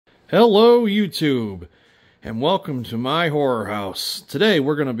Hello YouTube, and welcome to my horror house. Today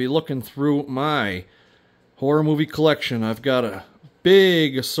we're going to be looking through my horror movie collection. I've got a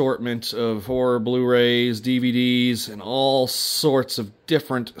big assortment of horror Blu-rays, DVDs, and all sorts of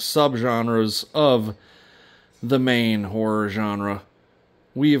different subgenres of the main horror genre.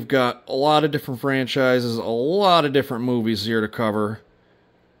 We have got a lot of different franchises, a lot of different movies here to cover.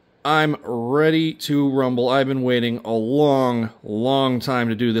 I'm ready to rumble. I've been waiting a long time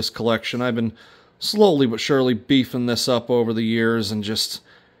to do this collection. I've been slowly but surely beefing this up over the years, and just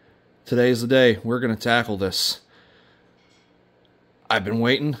today's the day. We're going to tackle this. I've been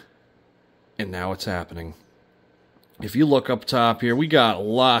waiting, and now it's happening. If you look up top here, we got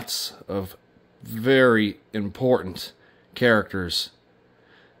lots of very important characters.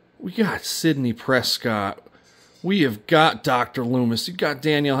 We got Sidney Prescott. We have got Dr. Loomis. You've got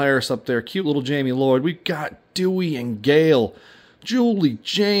Danielle Harris up there. Cute little Jamie Lloyd. We've got Dewey and Gale. Julie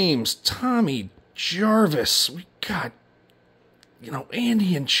James. Tommy Jarvis. We got,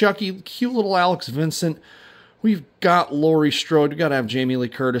 Andy and Chucky. Cute little Alex Vincent. We've got Laurie Strode. We've got to have Jamie Lee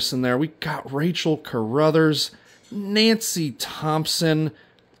Curtis in there. We got Rachel Carruthers. Nancy Thompson.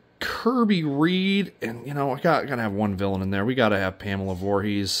 Kirby Reed. And, I got to have one villain in there. We got to have Pamela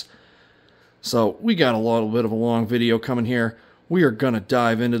Voorhees. So we got a little bit of a long video coming here. We are going to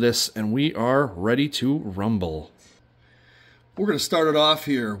dive into this, and we are ready to rumble. We're going to start it off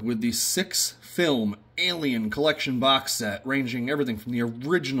here with the 6-film Alien collection box set, ranging everything from the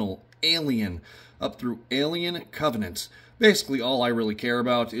original Alien up through Alien Covenant. Basically, all I really care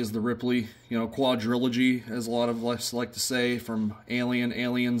about is the Ripley, quadrilogy, as a lot of us like to say, from Alien,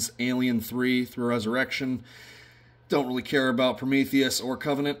 Aliens, Alien 3 through Resurrection. Don't really care about Prometheus or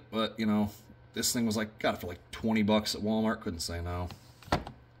Covenant, but, this thing was got it for 20 bucks at Walmart. Couldn't say no. Then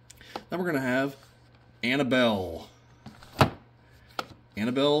we're going to have Annabelle.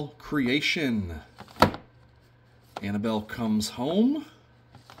 Annabelle Creation. Annabelle Comes Home.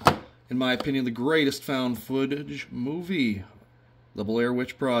 In my opinion, the greatest found footage movie. The Blair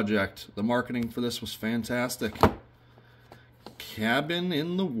Witch Project. The marketing for this was fantastic. Cabin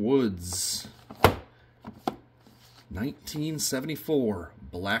in the Woods. 1974,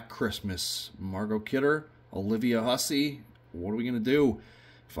 Black Christmas. Margot Kidder, Olivia Hussey. What are we going to do?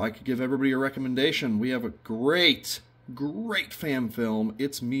 If I could give everybody a recommendation, we have a great fan film,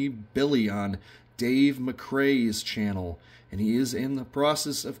 It's Me, Billy, on Dave McCrae's channel. And he is in the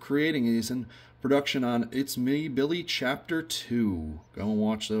process of creating, he's in production on It's Me, Billy, Chapter 2. Go and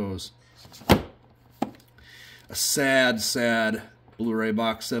watch those. A sad Blu-ray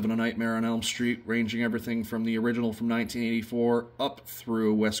box set of A Nightmare on Elm Street, ranging everything from the original from 1984 up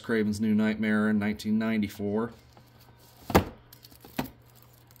through Wes Craven's New Nightmare in 1994.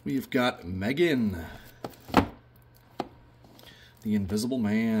 We've got Megan, The Invisible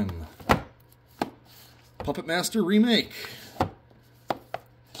Man, Puppet Master Remake,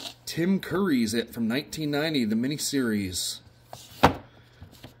 Tim Curry's It from 1990, the miniseries,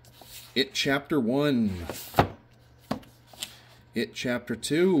 It Chapter 1, It Chapter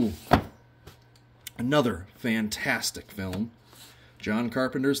 2, another fantastic film, John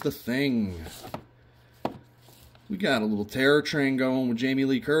Carpenter's The Thing. We got a little terror train going with Jamie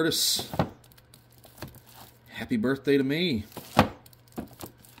Lee Curtis. Happy Birthday to Me.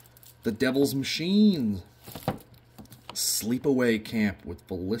 The Devil's Machine. Sleepaway Camp with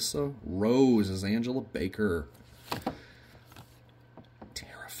Felissa Rose as Angela Baker.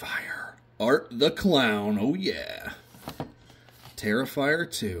 Terrifier. Art the Clown. Oh yeah.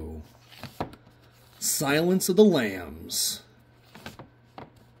 Terrifier 2. Silence of the Lambs.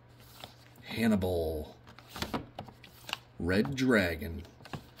 Hannibal. Red Dragon.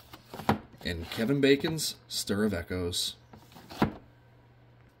 And Kevin Bacon's Stir of Echoes.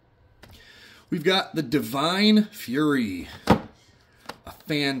 We've got The Divine Fury. A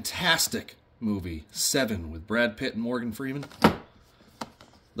fantastic movie. 7 with Brad Pitt and Morgan Freeman.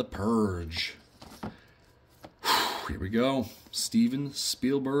 The Purge. Here we go. Steven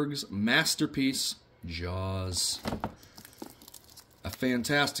Spielberg's masterpiece, Jaws. A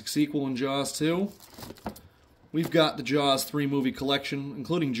fantastic sequel in Jaws 2. We've got the Jaws 3 movie collection,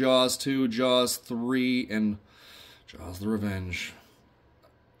 including Jaws 2, Jaws 3, and Jaws the Revenge.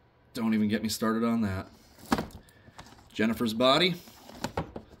 Don't even get me started on that. Jennifer's Body.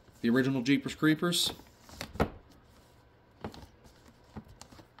 The original Jeepers Creepers.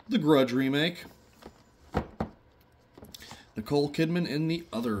 The Grudge remake. Nicole Kidman in The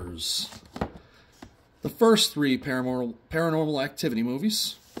Others. The first 3 Paranormal Activity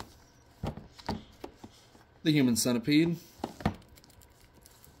movies. The Human Centipede.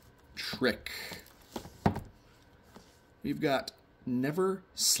 Trick. We've got Never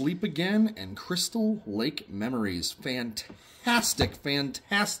Sleep Again and Crystal Lake Memories. Fantastic,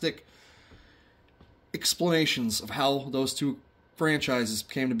 fantastic explanations of how those two franchises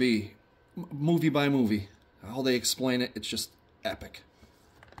came to be, movie by movie. How they explain it, it's just epic.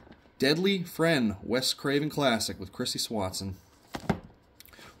 Deadly Friend, Wes Craven classic with Chrissy Swanson.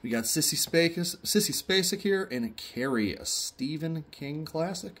 We got Sissy Spacek here and Carrie, a Stephen King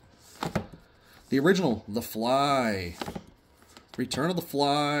classic. The original, The Fly. Return of the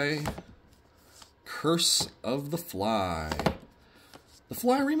Fly. Curse of the Fly. The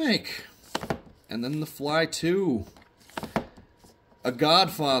Fly remake. And then The Fly 2. A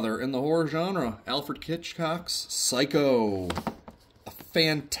Godfather in the horror genre. Alfred Hitchcock's Psycho. A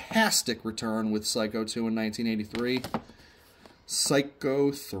fantastic return with Psycho 2 in 1983.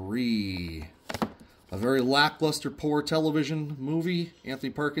 Psycho 3. A very lackluster, poor television movie. Anthony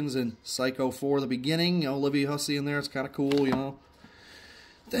Perkins in Psycho 4, the beginning. Olivia Hussey in there. It's kind of cool, you know.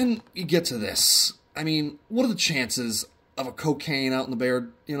 Then you get to this. I mean, what are the chances of a cocaine out in the bear?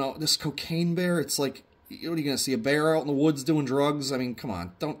 You know, this cocaine bear, it's like, what are you going to see? A bear out in the woods doing drugs? I mean, come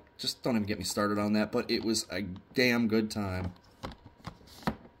on. Don't even get me started on that. But it was a damn good time.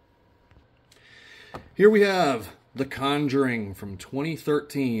 Here we have The Conjuring from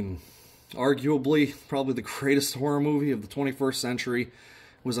 2013. Arguably, probably the greatest horror movie of the 21st century.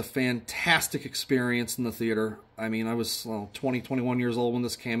 It was a fantastic experience in the theater. I mean, I was 20, 21 years old when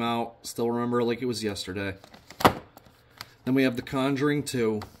this came out. Still remember it like it was yesterday. Then we have The Conjuring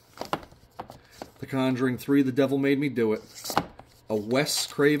 2. The Conjuring 3, The Devil Made Me Do It. A Wes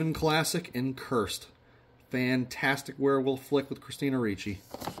Craven classic in Cursed. Fantastic werewolf flick with Christina Ricci.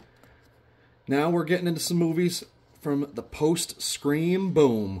 Now we're getting into some movies from the post-Scream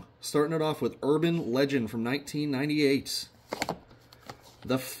boom. Starting it off with Urban Legend from 1998.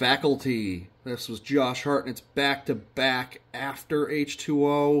 The Faculty. This was Josh Hart, and it's back-to-back after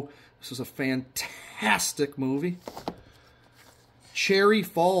H2O. This was a fantastic movie. Cherry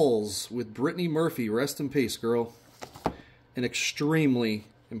Falls with Brittany Murphy. Rest in peace, girl. An extremely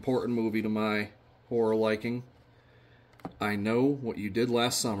important movie to my horror liking. I Know What You Did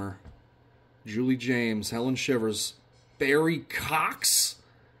Last Summer. Julie James, Helen Shivers, Barry Cox.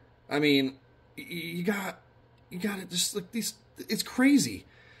 I mean, you got it. Just like these, it's crazy.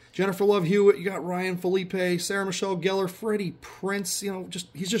 Jennifer Love Hewitt. You got Ryan Felipe, Sarah Michelle Gellar, Freddie Prinze. You know,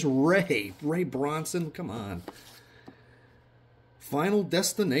 he's just Ray Bronson. Come on. Final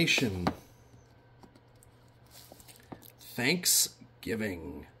Destination.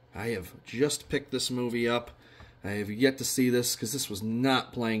 Thanksgiving. I have just picked this movie up. I have yet to see this because this was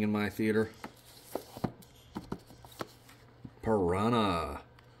not playing in my theater. Piranha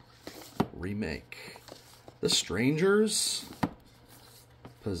remake. The Strangers.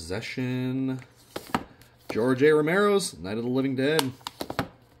 Possession. George A. Romero's Night of the Living Dead.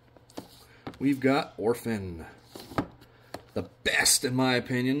 We've got Orphan. The best, in my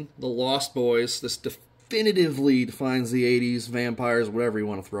opinion, The Lost Boys. This definitively defines the 80s, vampires, whatever you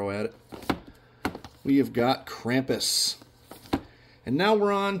want to throw at it. We have got Krampus. And now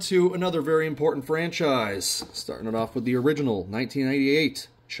we're on to another very important franchise. Starting it off with the original, 1998,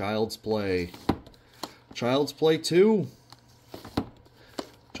 Child's Play. Child's Play 2.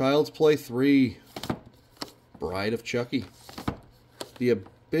 Child's Play 3. Bride of Chucky. The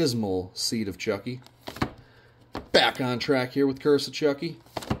abysmal Seed of Chucky. Back on track here with Curse of Chucky.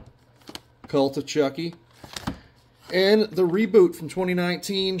 Cult of Chucky. And the reboot from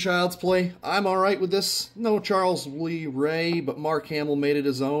 2019, Child's Play. I'm alright with this. No Charles Lee Ray, but Mark Hamill made it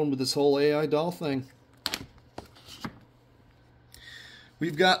his own with this whole AI doll thing.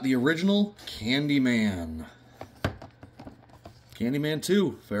 We've got the original Candyman. Candyman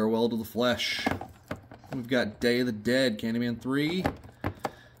 2, Farewell to the Flesh. We've got Day of the Dead, Candyman 3.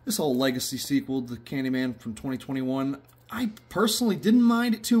 This whole legacy sequel to Candyman from 2021. I personally didn't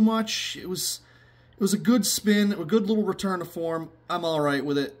mind it too much. It was a good spin, a good little return to form. I'm alright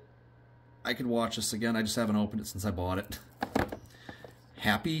with it. I could watch this again. I just haven't opened it since I bought it.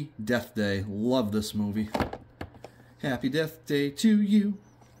 Happy Death Day. Love this movie. Happy Death Day to you.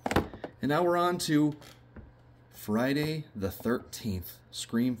 And now we're on to Friday the 13th,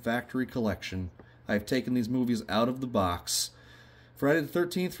 Scream Factory Collection. I've taken these movies out of the box. Friday the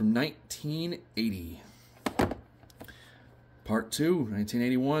 13th from 1980. Part 2,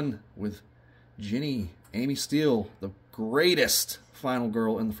 1981, with Ginny, Amy Steele, the greatest final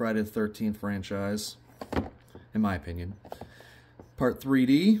girl in the Friday the 13th franchise, in my opinion. Part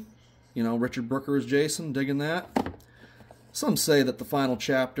 3D, you know, Richard Brooker as Jason, digging that. Some say that the final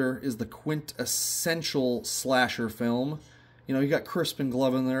chapter is the quintessential slasher film. You know, you got Crispin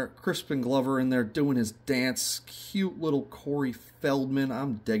Glover in there doing his dance. Cute little Corey Feldman.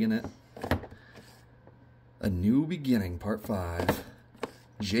 I'm digging it. A New Beginning, Part 5.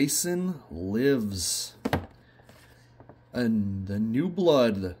 Jason Lives. And The New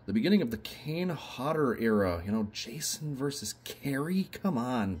Blood, the beginning of the Kane Hodder era. You know, Jason versus Carrie? Come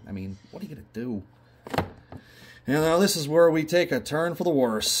on. I mean, what are you going to do? And now this is where we take a turn for the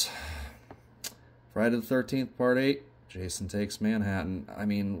worse. Friday the 13th, Part 8. Jason Takes Manhattan. I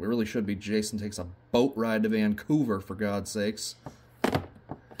mean, it really should be Jason Takes a Boat Ride to Vancouver, for God's sakes. Oh,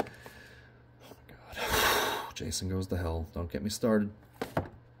 my God. Jason Goes to Hell. Don't get me started.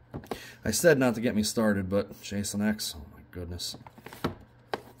 I said not to get me started, but Jason X, oh my goodness.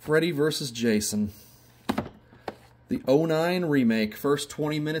 Freddy vs. Jason. The 2009 remake. First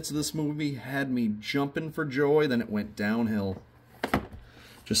 20 minutes of this movie had me jumping for joy, then it went downhill.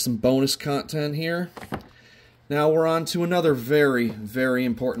 Just some bonus content here. Now we're on to another very, very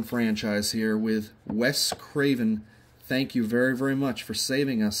important franchise here with Wes Craven. Thank you very, very much for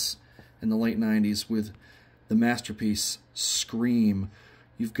saving us in the late 90s with the masterpiece Scream.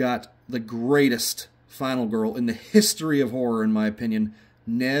 You've got the greatest final girl in the history of horror, in my opinion,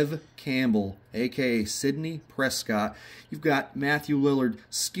 Neve Campbell, a.k.a. Sidney Prescott. You've got Matthew Lillard,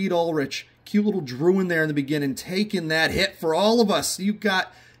 Skeet Ulrich, cute little Drew in there in the beginning, taking that hit for all of us. You've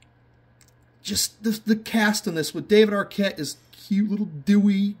got just the cast in this with David Arquette as cute little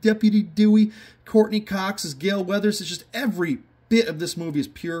Dewey, Deputy Dewey. Courtney Cox as Gail Weathers. It's just every bit of this movie is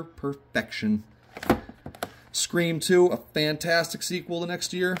pure perfection. Scream 2, a fantastic sequel the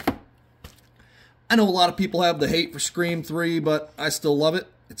next year. I know a lot of people have the hate for Scream 3, but I still love it.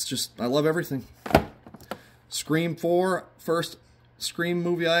 It's just, I love everything. Scream 4, first Scream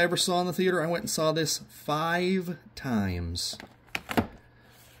movie I ever saw in the theater. I went and saw this 5 times.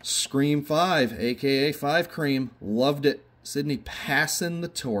 Scream 5, a.k.a. 5 Cream. Loved it. Sydney passing the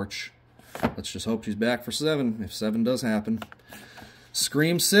torch. Let's just hope she's back for 7, if 7 does happen.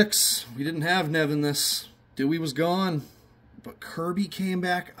 Scream 6, we didn't have Neve in this. Dewey was gone. But Kirby came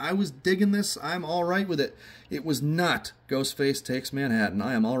back. I was digging this. I'm all right with it. It was not Ghostface Takes Manhattan.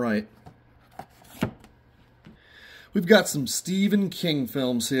 I am all right. We've got some Stephen King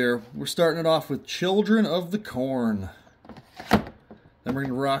films here. We're starting it off with Children of the Corn. Then we're going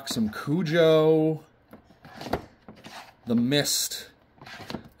to rock some Cujo. The Mist.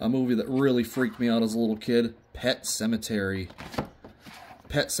 A movie that really freaked me out as a little kid. Pet Sematary.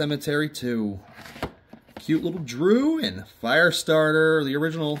 Pet Sematary 2. Cute little Drew and Firestarter, the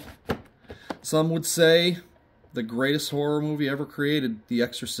original. Some would say the greatest horror movie ever created, The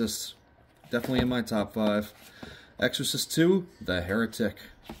Exorcist. Definitely in my top 5. Exorcist 2, The Heretic.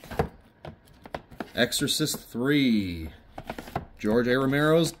 Exorcist 3, George A.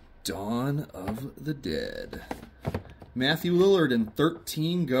 Romero's Dawn of the Dead. Matthew Lillard in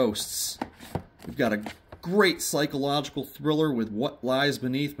 13 Ghosts. We've got a great psychological thriller with What Lies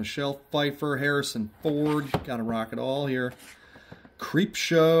Beneath, Michelle Pfeiffer, Harrison Ford. Gotta rock it all here.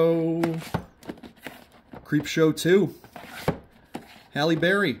 Creepshow. Creepshow 2. Halle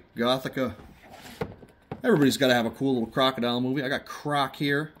Berry, Gothica. Everybody's got to have a cool little crocodile movie. I got Croc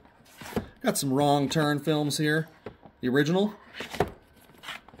here. Got some Wrong Turn films here. The original.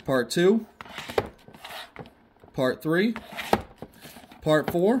 Part 2. Part 3.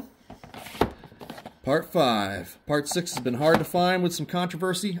 Part 4. Part 5. Part 6 has been hard to find with some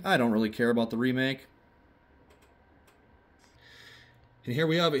controversy. I don't really care about the remake. And here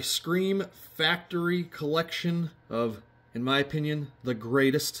we have a Scream Factory collection of, in my opinion, the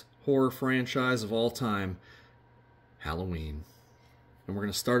greatest horror franchise of all time, Halloween. And we're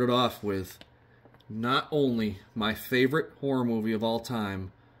going to start it off with not only my favorite horror movie of all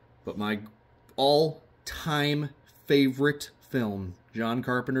time, but my all-time favorite film, John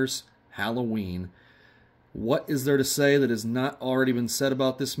Carpenter's Halloween. What is there to say that has not already been said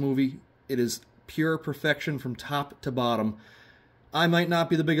about this movie? It is pure perfection from top to bottom. I might not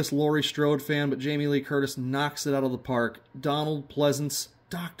be the biggest Laurie Strode fan, but Jamie Lee Curtis knocks it out of the park. Donald Pleasance,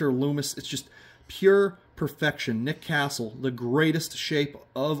 Dr. Loomis, it's just pure perfection. Nick Castle, the greatest shape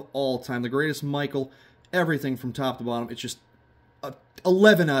of all time, the greatest Michael, everything from top to bottom. It's just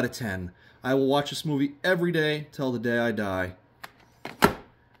 11 out of 10. I will watch this movie every day till the day I die.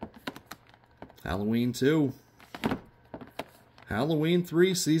 Halloween 2. Halloween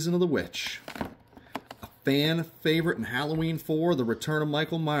 3, Season of the Witch. A fan favorite in Halloween 4, The Return of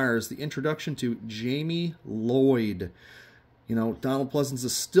Michael Myers, the introduction to Jamie Lloyd. You know, Donald Pleasance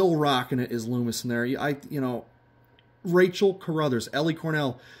is still rocking it as Loomis in there. Rachel Carruthers, Ellie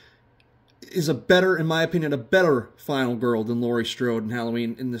Cornell, is a better, in my opinion, a better final girl than Laurie Strode in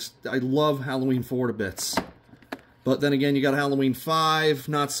Halloween. I love Halloween 4 to bits. But then again, you got Halloween 5,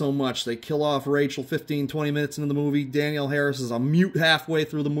 not so much. They kill off Rachel 15, 20 minutes into the movie. Danielle Harris is a mute halfway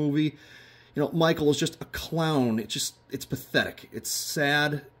through the movie. You know, Michael is just a clown. It's pathetic. It's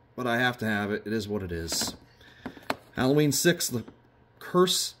sad, but I have to have it. It is what it is. Halloween 6, The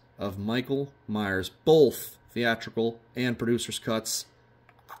Curse of Michael Myers. Both theatrical and producer's cuts.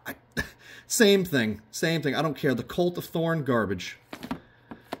 Same thing. Same thing. I don't care. The Cult of Thorn, garbage.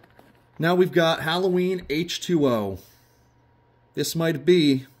 Now we've got Halloween H2O. This might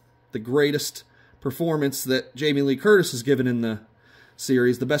be the greatest performance that Jamie Lee Curtis has given in the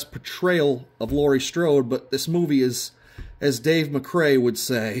series, the best portrayal of Laurie Strode, but this movie is, as Dave McCrae would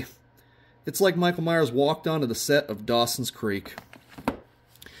say, it's like Michael Myers walked onto the set of Dawson's Creek.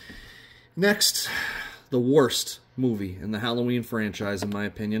 Next, the worst movie in the Halloween franchise, in my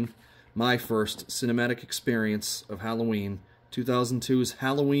opinion. My first cinematic experience of Halloween, 2002's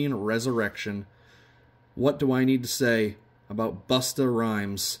Halloween Resurrection. What do I need to say about Busta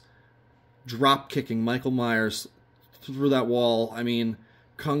Rhymes drop-kicking Michael Myers through that wall? I mean,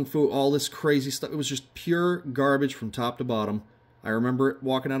 kung fu, all this crazy stuff. It was just pure garbage from top to bottom. I remember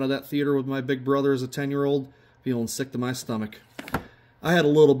walking out of that theater with my big brother as a 10-year-old, feeling sick to my stomach. I had a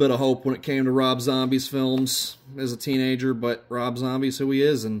little bit of hope when it came to Rob Zombie's films as a teenager, but Rob Zombie's who he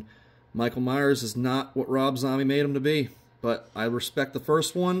is, and Michael Myers is not what Rob Zombie made him to be. But I respect the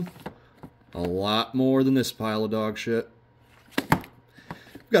first one a lot more than this pile of dog shit.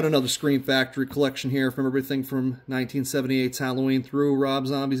 We've got another Scream Factory collection here from everything from 1978's Halloween through Rob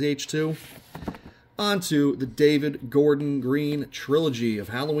Zombie's H2. On to the David Gordon Green trilogy of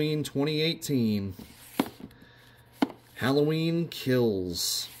Halloween 2018. Halloween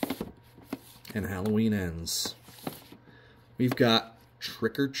Kills and Halloween Ends. We've got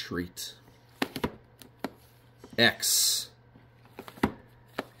Trick or Treat, X,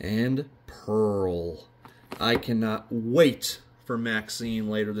 and Pearl. I cannot wait for Maxine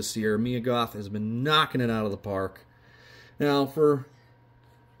later this year. Mia Goth has been knocking it out of the park. Now, for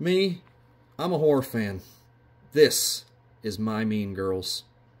me, I'm a horror fan. This is my Mean Girls.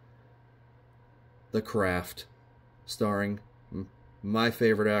 The Craft, starring my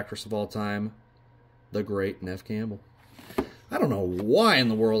favorite actress of all time, the great Neve Campbell. I don't know why in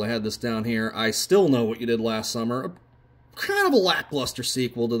the world I had this down here. I Still Know What You Did Last Summer. Kind of a lackluster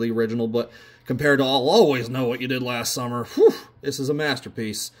sequel to the original, but compared to I'll Always Know What You Did Last Summer, whew, this is a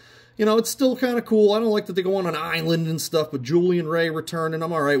masterpiece. You know, it's still kind of cool. I don't like that they go on an island and stuff, but Julian Ray returned, and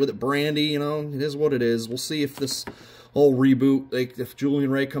I'm alright with it. Brandy, you know, it is what it is. We'll see if this whole reboot, if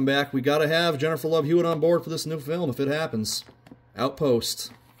Julian Ray come back. We gotta have Jennifer Love Hewitt on board for this new film if it happens.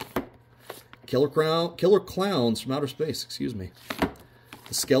 Outpost. Killer Clowns from Outer Space, excuse me.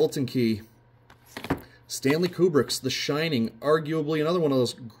 The Skeleton Key. Stanley Kubrick's The Shining, arguably another one of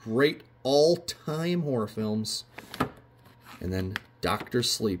those great all-time horror films. And then Dr.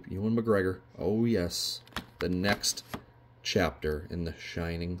 Sleep, Ewan McGregor. Oh yes, the next chapter in the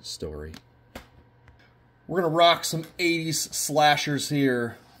Shining story. We're going to rock some 80s slashers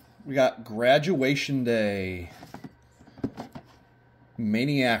here. We got Graduation Day,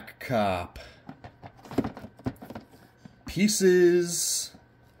 Maniac Cop, Pieces,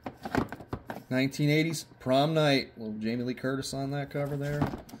 1980s, Prom Night, little Jamie Lee Curtis on that cover there.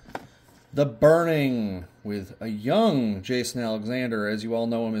 The Burning, with a young Jason Alexander, as you all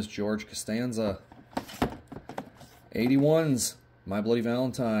know him as George Costanza. 81's My Bloody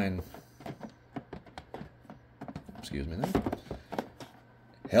Valentine. Excuse me there.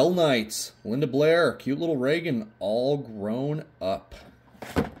 Hell Nights, Linda Blair, cute little Reagan, all grown up.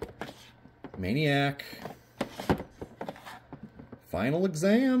 Maniac. Final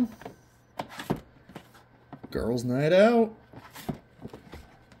Exam. Girls' Night Out.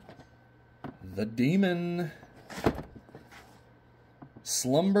 The Demon.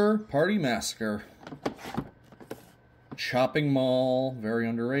 Slumber Party Massacre. Chopping Mall, very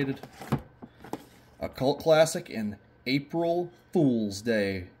underrated. A cult classic, and April Fool's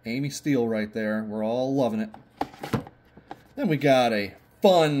Day. Amy Steele right there. We're all loving it. Then we got a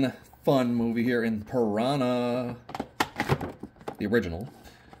fun movie here in Piranha. The original.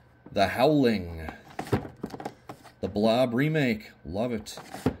 The Howling. The Blob remake. Love it.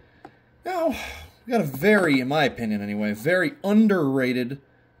 Now, we got a very, in my opinion anyway, very underrated,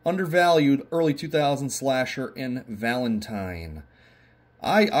 undervalued early 2000s slasher in Valentine.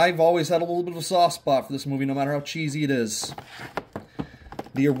 I've always had a little bit of a soft spot for this movie, no matter how cheesy it is.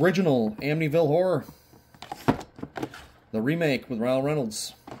 The original Amityville Horror. The remake with Ryan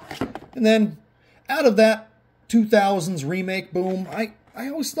Reynolds. And then, out of that 2000s remake boom, I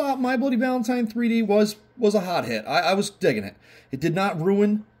always thought My Bloody Valentine 3D was a hot hit. I was digging it. It did not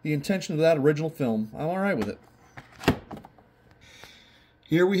ruin the intention of that original film. I'm alright with it.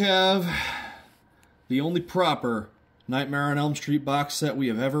 Here we have the only proper Nightmare on Elm Street box set we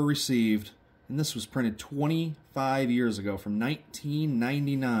have ever received. And this was printed 25 years ago, from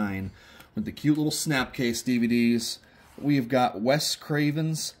 1999, with the cute little Snapcase DVDs. We've got Wes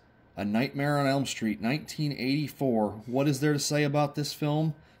Craven's A Nightmare on Elm Street, 1984. What is there to say about this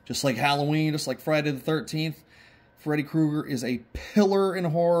film? Just like Halloween, just like Friday the 13th, Freddy Krueger is a pillar in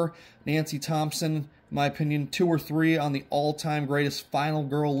horror. Nancy Thompson, in my opinion, 2 or 3 on the all-time greatest Final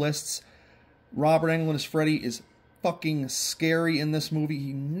Girl lists. Robert Englund as Freddy is fucking scary in this movie.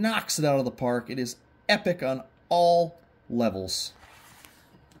 He knocks it out of the park. It is epic on all levels.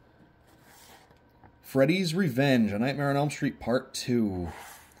 Freddy's Revenge, A Nightmare on Elm Street Part 2.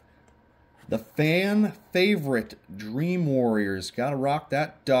 The fan favorite Dream Warriors. Gotta rock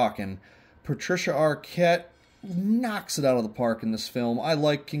that Dawkins. Patricia Arquette knocks it out of the park in this film. I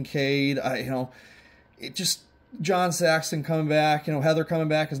like Kincaid. It just, John Saxon coming back, Heather coming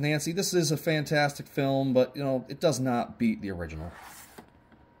back as Nancy. This is a fantastic film, but, it does not beat the original.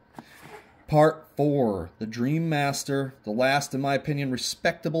 Part 4, The Dream Master, the last, in my opinion,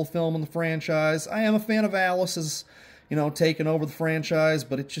 respectable film in the franchise. I am a fan of Alice's, taking over the franchise,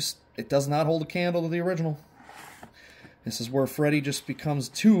 but it does not hold a candle to the original. This is where Freddy just becomes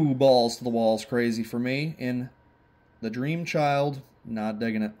too balls to the walls crazy for me in The Dream Child. Not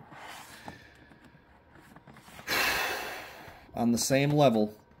digging it. On the same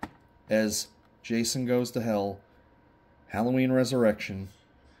level as Jason Goes to Hell, Halloween Resurrection,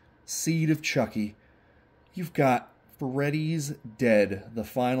 Seed of Chucky, you've got Freddy's Dead, the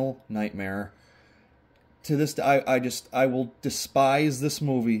final nightmare. To this day, I will despise this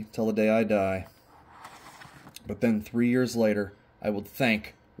movie till the day I die. But then 3 years later, I will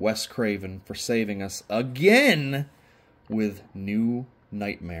thank Wes Craven for saving us again with New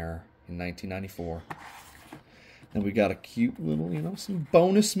Nightmare in 1994. And we got a cute little, some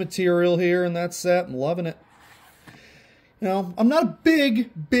bonus material here in that set. I'm loving it. I'm not big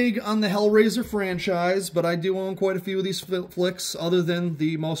on the Hellraiser franchise, but I do own quite a few of these flicks, other than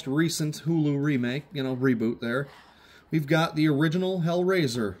the most recent Hulu remake, reboot there. We've got the original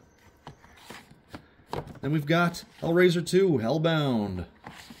Hellraiser. Then we've got Hellraiser 2, Hellbound.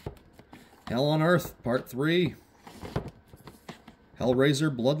 Hell on Earth, Part 3.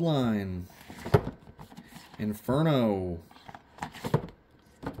 Hellraiser Bloodline. Inferno.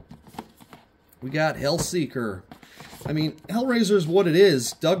 We got Hellseeker. Hellraiser is what it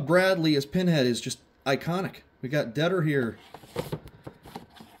is. Doug Bradley as Pinhead is just iconic. We got Deader here.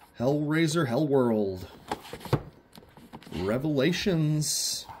 Hellraiser Hellworld.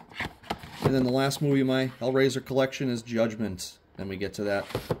 Revelations. And then the last movie in my Hellraiser collection is Judgment. Then we get to that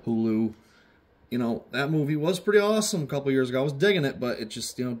Hulu. That movie was pretty awesome a couple years ago. I was digging it, but it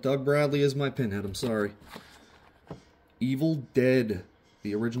just, Doug Bradley is my Pinhead. I'm sorry. Evil Dead,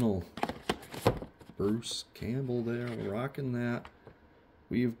 the original. Bruce Campbell there, rocking that.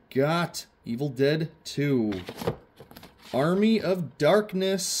 We've got Evil Dead 2. Army of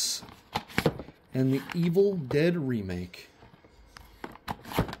Darkness. And the Evil Dead remake.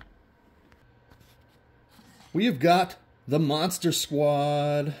 We have got the Monster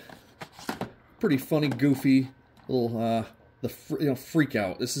Squad. Pretty funny, goofy little freak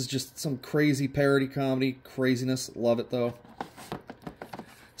out. This is just some crazy parody comedy craziness. Love it though.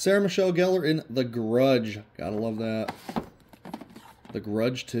 Sarah Michelle Gellar in The Grudge. Gotta love that. The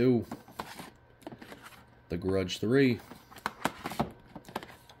Grudge 2. The Grudge 3.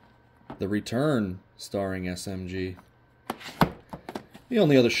 The Return, starring SMG. The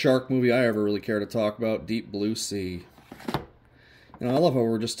only other shark movie I ever really care to talk about, Deep Blue Sea. I love how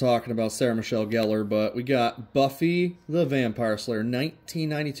we're just talking about Sarah Michelle Gellar, but we got Buffy the Vampire Slayer,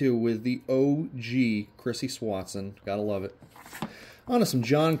 1992, with the OG Chrissy Swatson. Gotta love it. On to some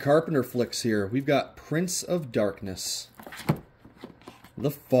John Carpenter flicks here. We've got Prince of Darkness.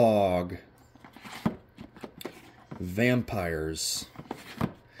 The Fog. Vampires.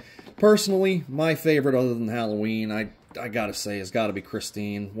 Personally, my favorite other than Halloween, I gotta say, has gotta be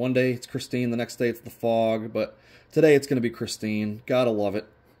Christine. One day it's Christine, the next day it's The Fog, but today it's gonna be Christine. Gotta love it.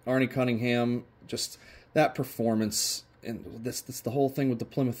 Arnie Cunningham, just that performance, and this the whole thing with the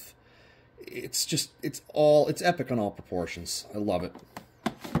Plymouth. It's epic on all proportions. I love it.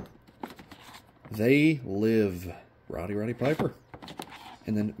 They Live, Roddy Piper.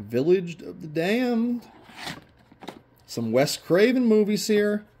 And then Village of the Damned. Some Wes Craven movies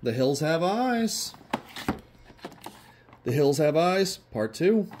here. The Hills Have Eyes. The Hills Have Eyes, Part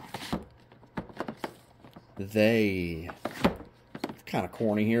 2. They. Kind of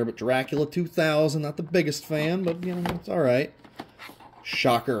corny here, but Dracula 2000, not the biggest fan, but, it's alright.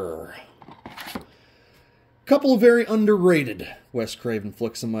 Shocker. Couple of very underrated Wes Craven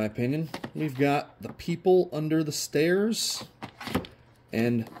flicks, in my opinion. We've got The People Under the Stairs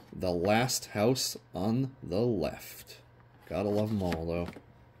and The Last House on the Left. Gotta love them all, though.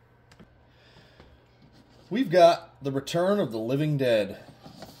 We've got The Return of the Living Dead.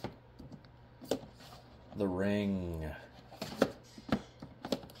 The Ring.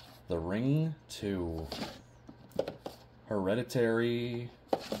 The Ring 2. Hereditary.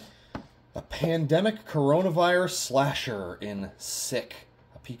 A pandemic coronavirus slasher in Sick.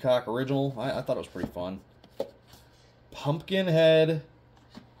 A Peacock original. I thought it was pretty fun. Pumpkinhead.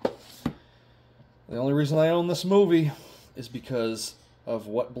 The only reason I own this movie is because of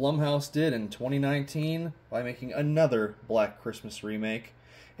what Blumhouse did in 2019 by making another Black Christmas remake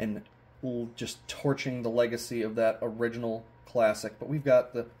and just torching the legacy of that original classic. But we've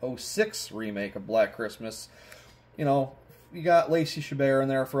got the 2006 remake of Black Christmas. You know, you got Lacey Chabert in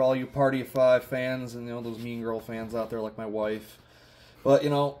there for all you Party of Five fans and, you know, those Mean Girl fans out there like my wife. But, you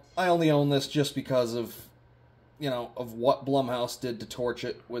know, I only own this just because of, you know, of what Blumhouse did to torch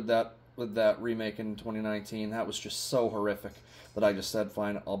it with that remake in 2019. That was just so horrific that I just said,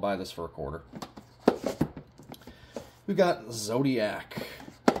 fine, I'll buy this for $0.25. We've got Zodiac,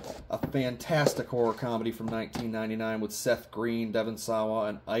 a fantastic horror comedy from 1999 with Seth Green, Devon Sawa,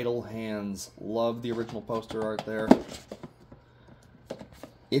 and Idle Hands. Love the original poster art there.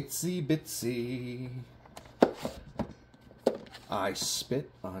 Itsy Bitsy. I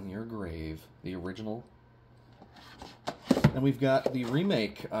Spit on Your Grave, the original. And we've got the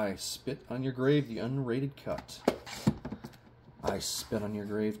remake, I Spit on Your Grave, the unrated cut. I Spit on Your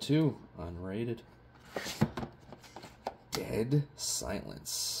Grave 2, unrated. Dead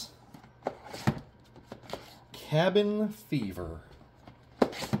Silence. Cabin Fever.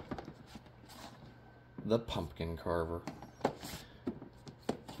 The Pumpkin Carver.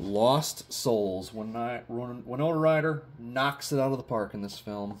 Lost Souls. Winona Ryder knocks it out of the park in this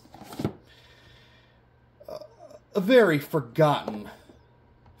film. A very forgotten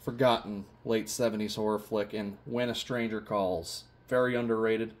late 70s horror flick in When a Stranger Calls. Very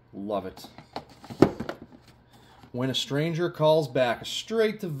underrated. Love it. When a Stranger Calls Back, a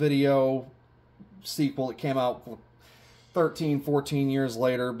straight-to-video sequel. It came out 13, 14 years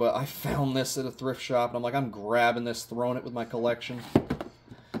later, but I found this at a thrift shop, and I'm like, I'm grabbing this, throwing it with my collection.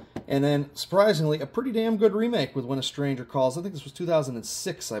 And then, surprisingly, a pretty damn good remake with When a Stranger Calls. I think this was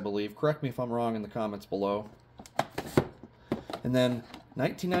 2006, I believe. Correct me if I'm wrong in the comments below. And then,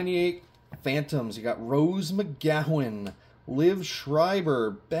 1998, Phantoms. You got Rose McGowan, Liv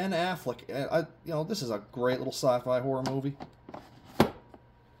Schreiber, Ben Affleck. You know, this is a great little sci-fi horror movie.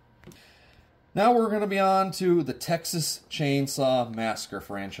 Now we're going to be on to the Texas Chainsaw Massacre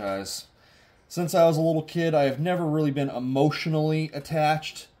franchise. Since I was a little kid, I have never really been emotionally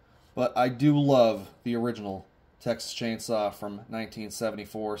attached, but I do love the original Texas Chainsaw from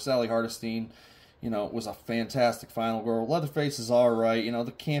 1974. Sally Hardesty, you know, was a fantastic final girl. Leatherface is alright, you know,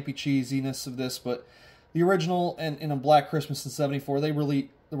 the campy cheesiness of this, but the original and in a Black Christmas in 74, they were the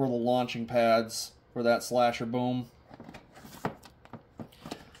launching pads for that slasher boom.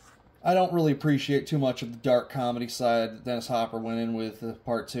 I don't really appreciate too much of the dark comedy side that Dennis Hopper went in with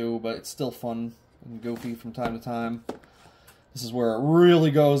part 2, but it's still fun and goofy from time to time. This is where it really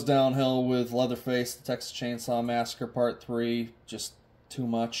goes downhill with Leatherface, the Texas Chainsaw Massacre Part 3. Just too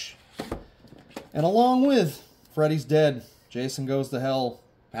much. And along with Freddy's Dead, Jason Goes to Hell,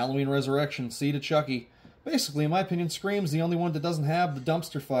 Halloween Resurrection, Seed of Chucky. Basically, in my opinion, Scream's the only one that doesn't have the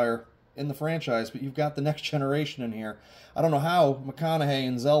dumpster fire in the franchise, but you've got the Next Generation in here. I don't know how McConaughey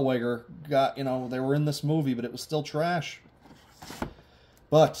and Zellweger got, you know, they were in this movie, but it was still trash.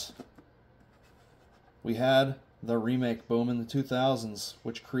 But we had the remake boom in the 2000s,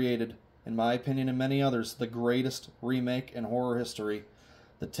 which created, in my opinion and many others, the greatest remake in horror history,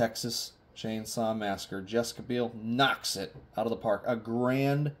 the Texas Chainsaw Massacre. Jessica Biel knocks it out of the park. A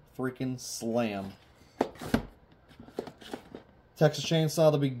grand freaking slam. Texas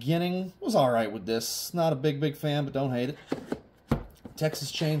Chainsaw, the beginning, was alright with this. Not a big fan, but don't hate it.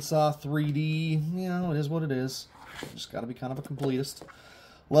 Texas Chainsaw 3D, you know, it is what it is. Just gotta be kind of a completist.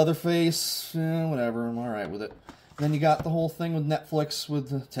 Leatherface, whatever, I'm alright with it. Then you got the whole thing with Netflix with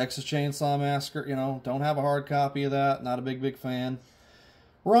the Texas Chainsaw Massacre, you know, don't have a hard copy of that, not a big fan.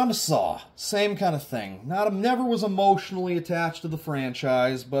 We're on to Saw, same kind of thing. Never was emotionally attached to the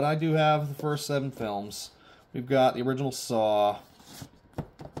franchise, but I do have the first 7 films. We've got the original Saw,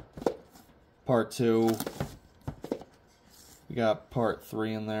 Part 2, we got Part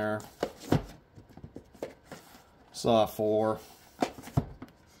 3 in there, Saw 4,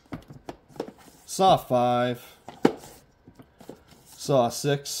 Saw 5, Saw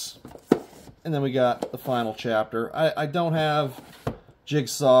 6, And then we got the final chapter. I don't have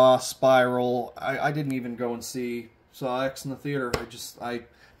Jigsaw, Spiral. I didn't even go and see Saw X in the theater. I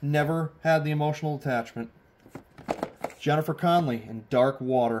never had the emotional attachment. Jennifer Connelly in Dark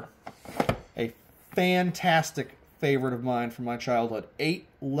Water. A fantastic favorite of mine from my childhood.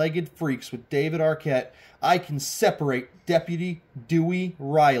 Eight-Legged Freaks with David Arquette. I can separate Deputy Dewey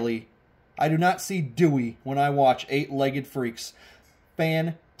Riley. I do not see Dewey when I watch Eight-Legged Freaks.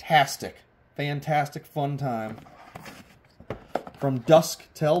 Fantastic. Fantastic fun time. From Dusk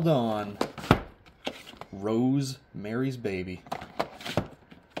Till Dawn. Rosemary's Baby.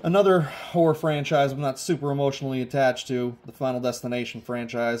 Another horror franchise I'm not super emotionally attached to, the Final Destination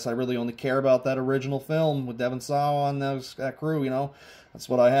franchise. I really only care about that original film with Devon Sawa and that crew, you know. That's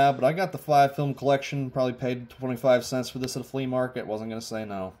what I have. But I got the 5-film collection, probably paid 25 cents for this at a flea market. Wasn't going to say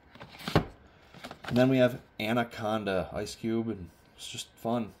no. And then we have Anaconda, Ice Cube, and it's just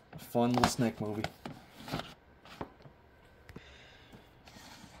fun. A fun little snake movie.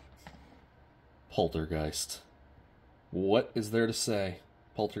 Poltergeist. What is there to say?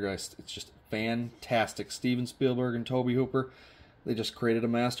 Poltergeist, it's just fantastic. Steven Spielberg and Tobe Hooper, they just created a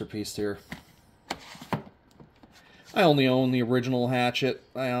masterpiece here. I only own the original Hatchet.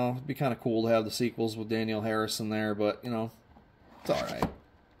 It'd be kind of cool to have the sequels with Danielle Harris in there, but, you know, it's alright.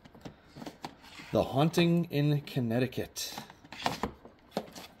 The Haunting in Connecticut.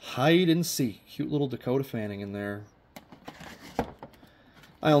 Hide and Seek. Cute little Dakota Fanning in there.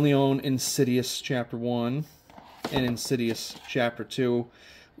 I only own Insidious Chapter 1 and Insidious Chapter 2.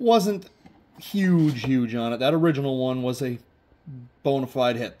 Wasn't huge on it. That original one was a bona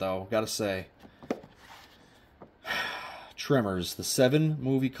fide hit, though, gotta say. Tremors, the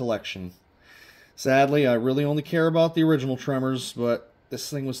 7-movie collection. Sadly, I really only care about the original Tremors, but this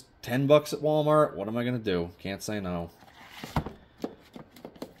thing was $10 at Walmart. What am I gonna do? Can't say no.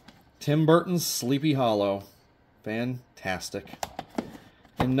 Tim Burton's Sleepy Hollow. Fantastic.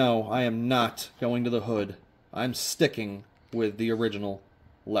 And no, I am not going to the hood. I'm sticking with the original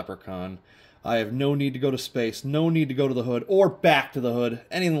Leprechaun. I have no need to go to space, no need to go to the hood, or back to the hood,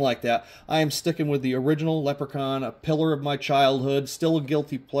 anything like that. I am sticking with the original Leprechaun, a pillar of my childhood, still a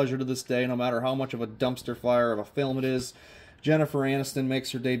guilty pleasure to this day, no matter how much of a dumpster fire of a film it is. Jennifer Aniston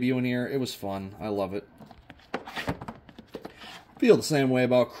makes her debut in here. It was fun. I love it. Feel the same way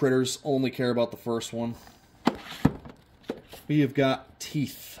about Critters, only care about the first one. We have got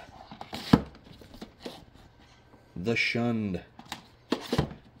Teeth. The Shunned.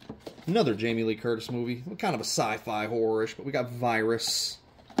 Another Jamie Lee Curtis movie. Kind of a sci-fi horror-ish, but we got Virus.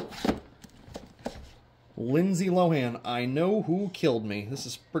 Lindsay Lohan, I Know Who Killed Me. This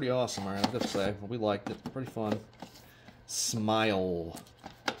is pretty awesome, alright, I've got to say. We liked it. Pretty fun. Smile.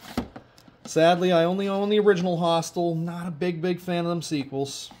 Sadly, I only own the original Hostel. Not a big fan of them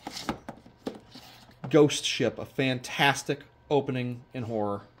sequels. Ghost Ship, a fantastic opening in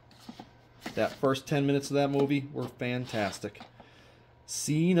horror. That first 10 minutes of that movie were fantastic.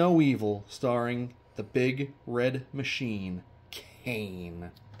 See No Evil, starring the Big Red Machine,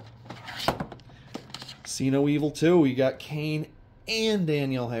 Kane. See No Evil 2, you got Kane and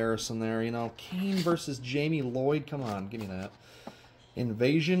Danielle Harris in there. You know, Kane versus Jamie Lloyd, come on, give me that.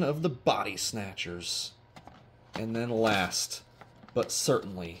 Invasion of the Body Snatchers. And then last, but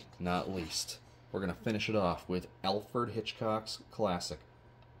certainly not least, we're going to finish it off with Alfred Hitchcock's classic,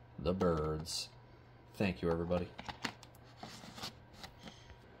 The Birds. Thank you, everybody.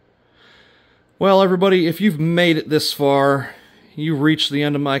 Well, everybody, if you've made it this far, you've reached the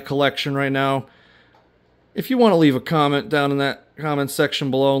end of my collection right now. If you want to leave a comment down in that comment section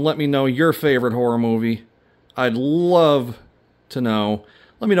below and let me know your favorite horror movie, I'd love to know.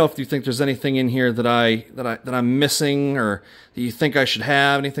 Let me know if you think there's anything in here that I'm missing, or that you think I should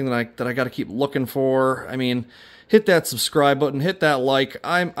have, anything that I got to keep looking for. I mean, hit that subscribe button, hit that like.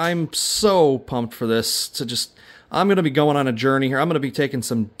 I'm so pumped for this to just. I'm going to be going on a journey here. I'm going to be taking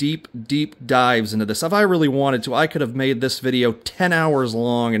some deep dives into this. If I really wanted to, I could have made this video 10 hours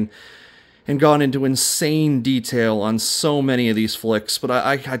long and gone into insane detail on so many of these flicks. But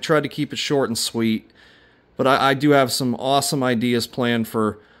I tried to keep it short and sweet. But I do have some awesome ideas planned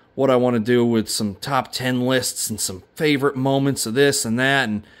for what I want to do with some top 10 lists and some favorite moments of this and that.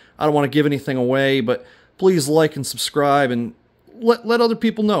 And I don't want to give anything away, but please like and subscribe and let other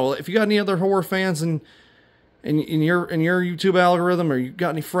people know. If you got any other horror fans in your YouTube algorithm, or you got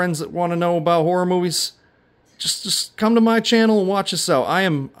any friends that want to know about horror movies, just come to my channel and watch this out. I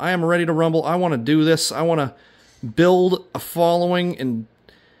am ready to rumble. I want to do this. I want to build a following, and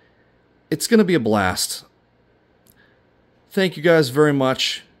it's going to be a blast. Thank you guys very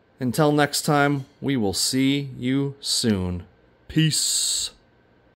much. Until next time, we will see you soon. Peace.